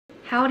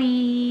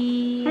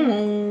Howdy.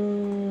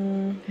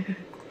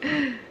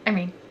 I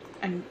mean,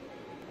 I'm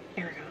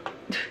Erica.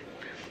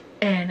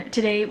 And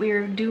today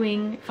we're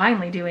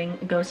finally doing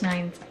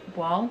Ghost9's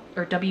Wall,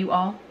 or W.ALL.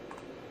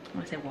 I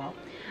want to say Wall.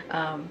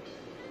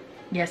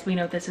 Yes, we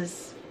know this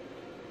is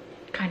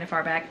kind of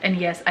far back, and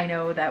yes, I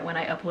know that when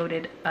I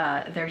uploaded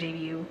their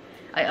debut,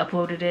 I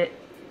uploaded it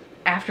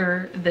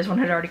after this one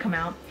had already come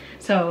out.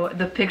 So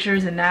the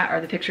pictures in that are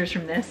the pictures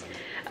from this.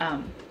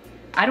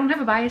 I don't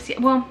have a bias yet.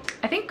 Well,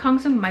 I think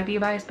Kungsung might be a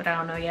bias, but I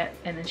don't know yet.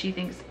 And then she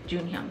thinks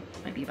Junhyung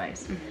might be a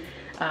bias.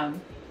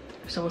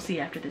 So we'll see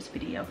after this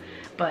video.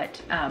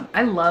 But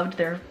I loved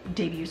their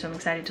debut, so I'm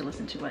excited to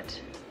listen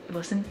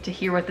to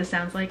hear what this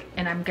sounds like.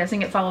 And I'm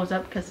guessing it follows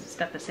up because it's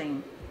got the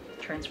same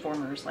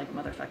Transformers like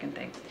motherfucking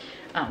thing.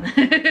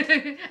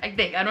 I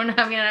think. I don't know.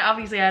 I mean,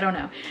 obviously I don't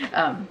know.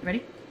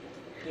 Ready?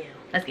 Yeah.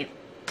 Let's get it.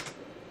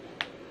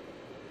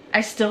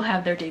 I still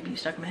have their debut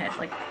stuck in my head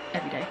like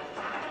every day.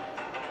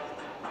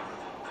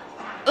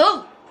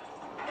 Oh!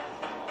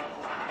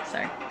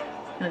 Sorry.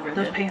 Really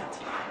Those good. pants.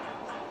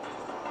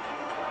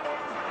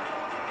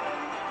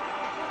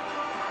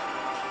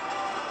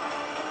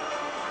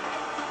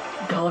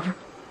 Gulliver.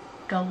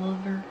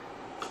 Gulliver.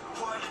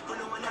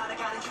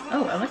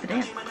 Oh, I like the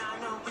dance.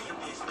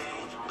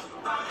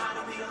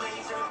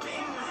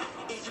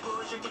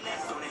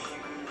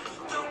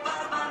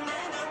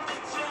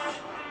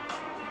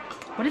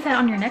 What is that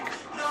on your neck,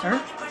 sir?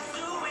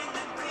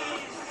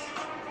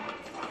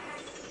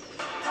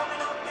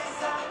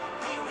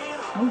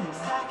 Oh.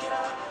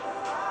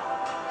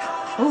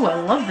 Oh, I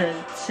love the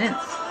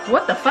synths.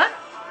 What the fuck?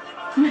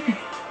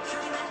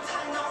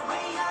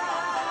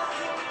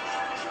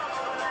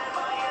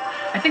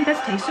 I think that's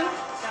Taesu.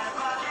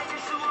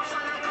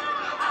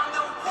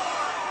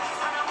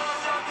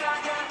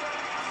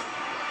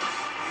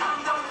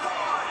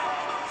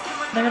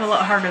 That got a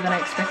lot harder than I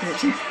expected it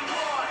to.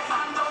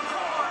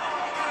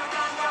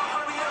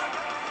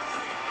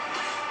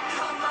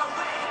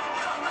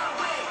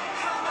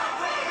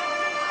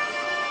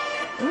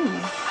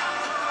 Ooh.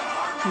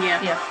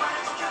 Yeah. Yeah.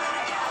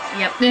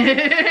 Yep.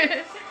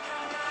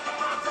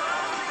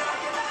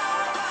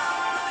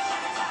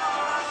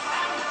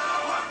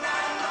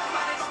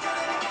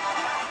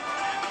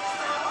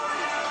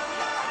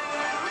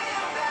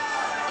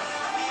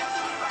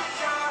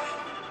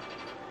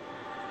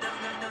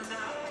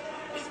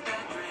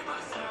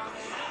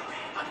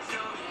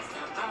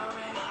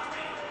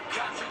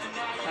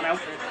 That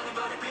outfit.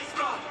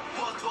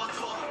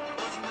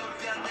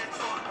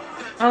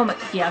 Oh my,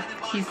 yeah,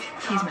 he's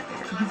my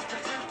favorite.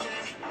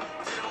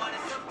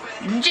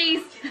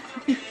 Jeez.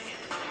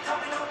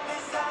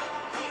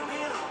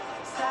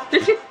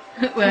 This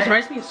What?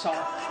 reminds me of Saw.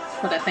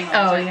 For that thing.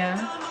 Oh yeah.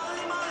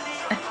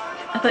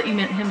 I thought you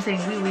meant him saying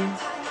wee wee.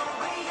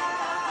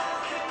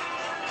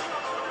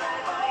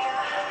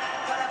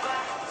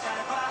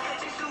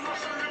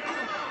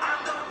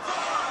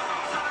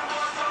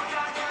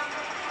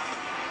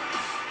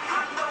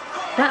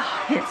 That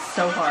hits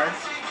so hard.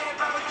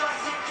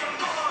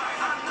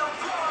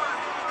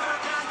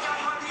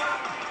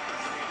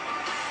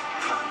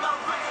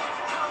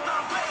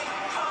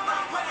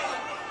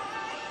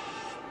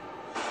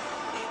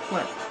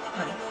 What?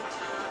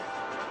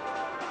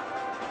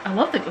 I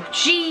love the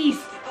cheese.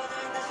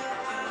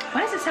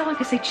 Why does it sound like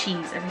I say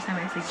cheese every time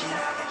I say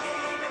cheese?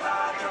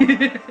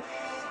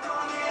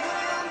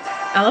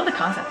 I love the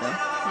concept though.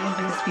 I love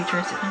this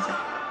futuristic concept.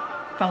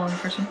 Following the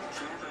first one.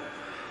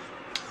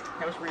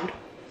 That was rude.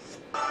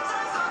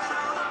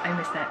 I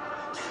missed that.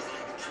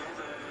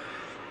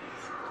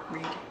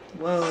 Read.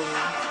 Whoa.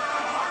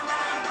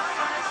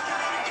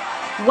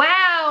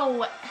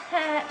 Wow!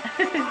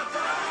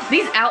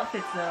 These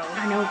outfits though.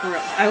 I know, for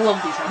real. I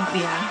love these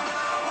outfits. Yeah.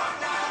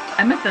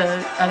 I meant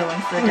the other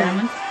ones, the denim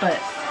ones, but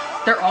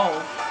they're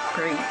all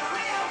great.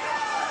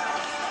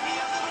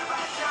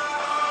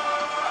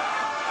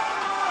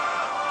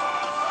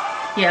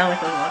 Yeah, I like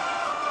those a lot.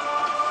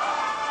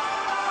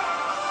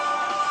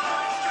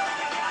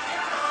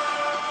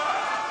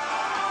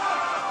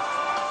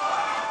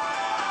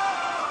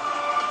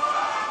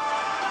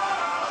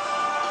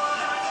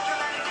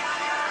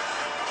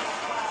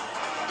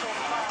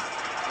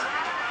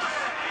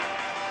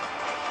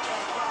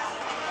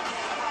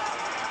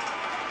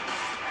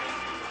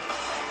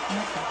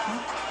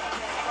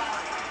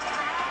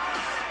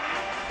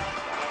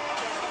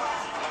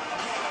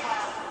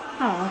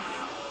 Aw.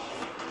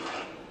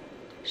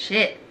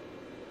 Shit.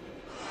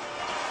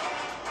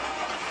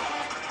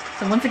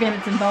 So once again,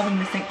 it's involving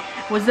this thing.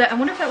 Was that? I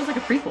wonder if that was like a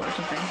prequel or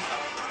something.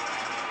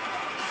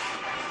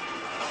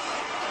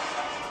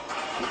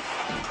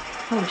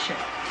 Holy shit.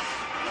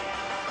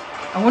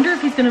 I wonder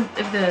if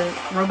if the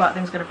robot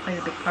thing's gonna play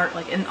a big part,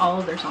 like in all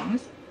of their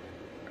songs,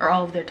 or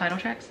all of their title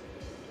tracks,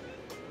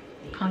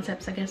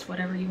 concepts, I guess,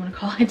 whatever you want to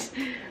call it.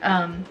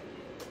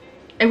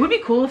 It would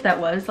be cool if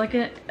that was like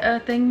a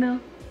thing though,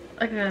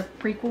 like a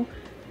prequel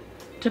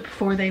to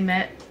before they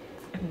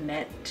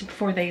to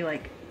before they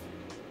like,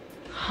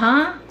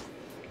 huh?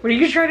 What are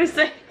you trying to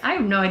say? I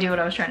have no idea what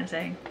I was trying to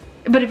say.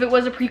 But if it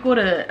was a prequel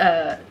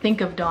to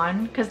Think of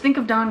Dawn, because Think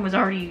of Dawn was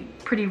already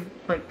pretty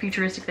like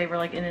futuristic. They were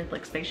like in a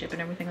like spaceship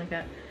and everything like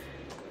that.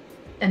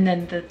 And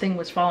then the thing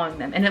was following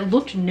them, and it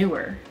looked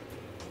newer.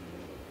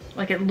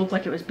 Like it looked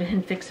like it was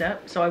been fixed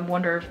up. So I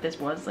wonder if this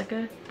was like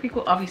a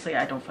prequel. Obviously,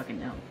 I don't fucking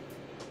know.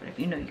 But if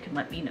you know, you can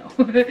let me know.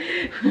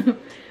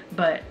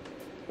 But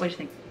what do you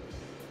think?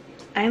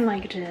 I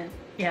liked it.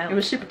 Yeah, it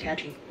was super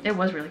catchy. It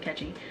was really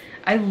catchy.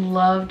 I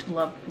loved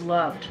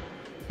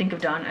Think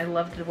of Dawn. I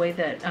loved the way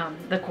that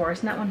the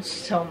chorus in that one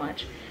so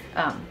much.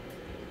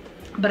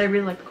 But I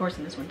really like the chorus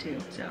in this one too.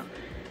 So,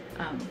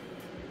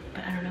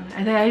 but I don't know.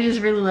 I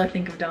just really love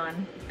Think of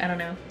Dawn. I don't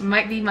know. It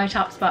might be my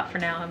top spot for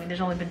now. I mean,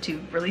 there's only been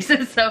 2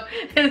 releases, so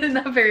it's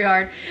not very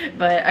hard.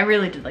 But I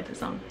really did like the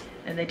song,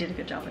 and they did a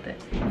good job with it.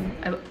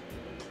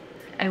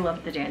 I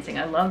loved the dancing.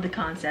 I loved the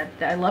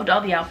concept. I loved all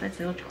the outfits.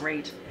 They looked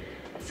great.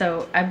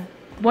 So I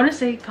want to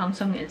say Kang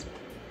Sung is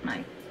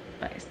my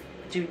bias.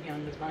 Jun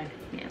Young is mine.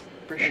 Yeah,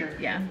 for sure.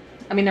 Yeah.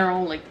 I mean, they're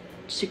all like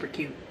super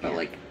cute, but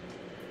like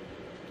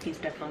he's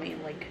definitely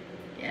like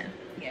yeah.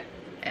 Yeah.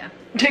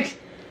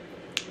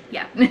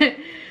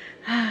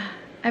 I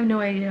have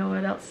no idea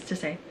what else to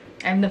say.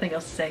 I have nothing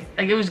else to say.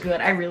 Like, it was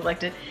good. I really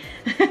liked it.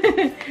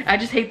 I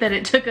just hate that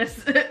it took us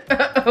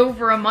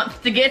over a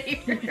month to get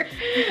here.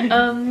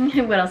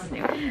 What else is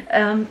new?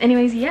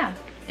 Anyways, yeah.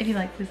 If you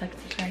like, please like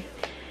and subscribe.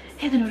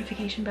 Hit the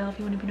notification bell if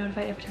you want to be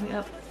notified every time we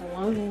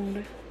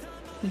upload.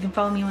 You can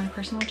follow me on my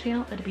personal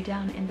channel. It'll be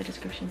down in the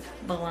description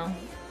below.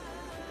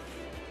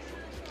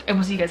 And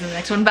we'll see you guys in the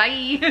next one.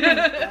 Bye.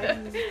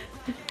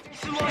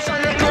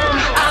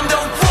 I'm the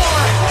war.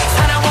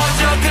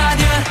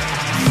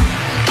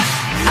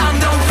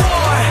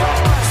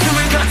 숨을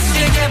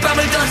거치게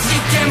밤을 더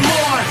짙게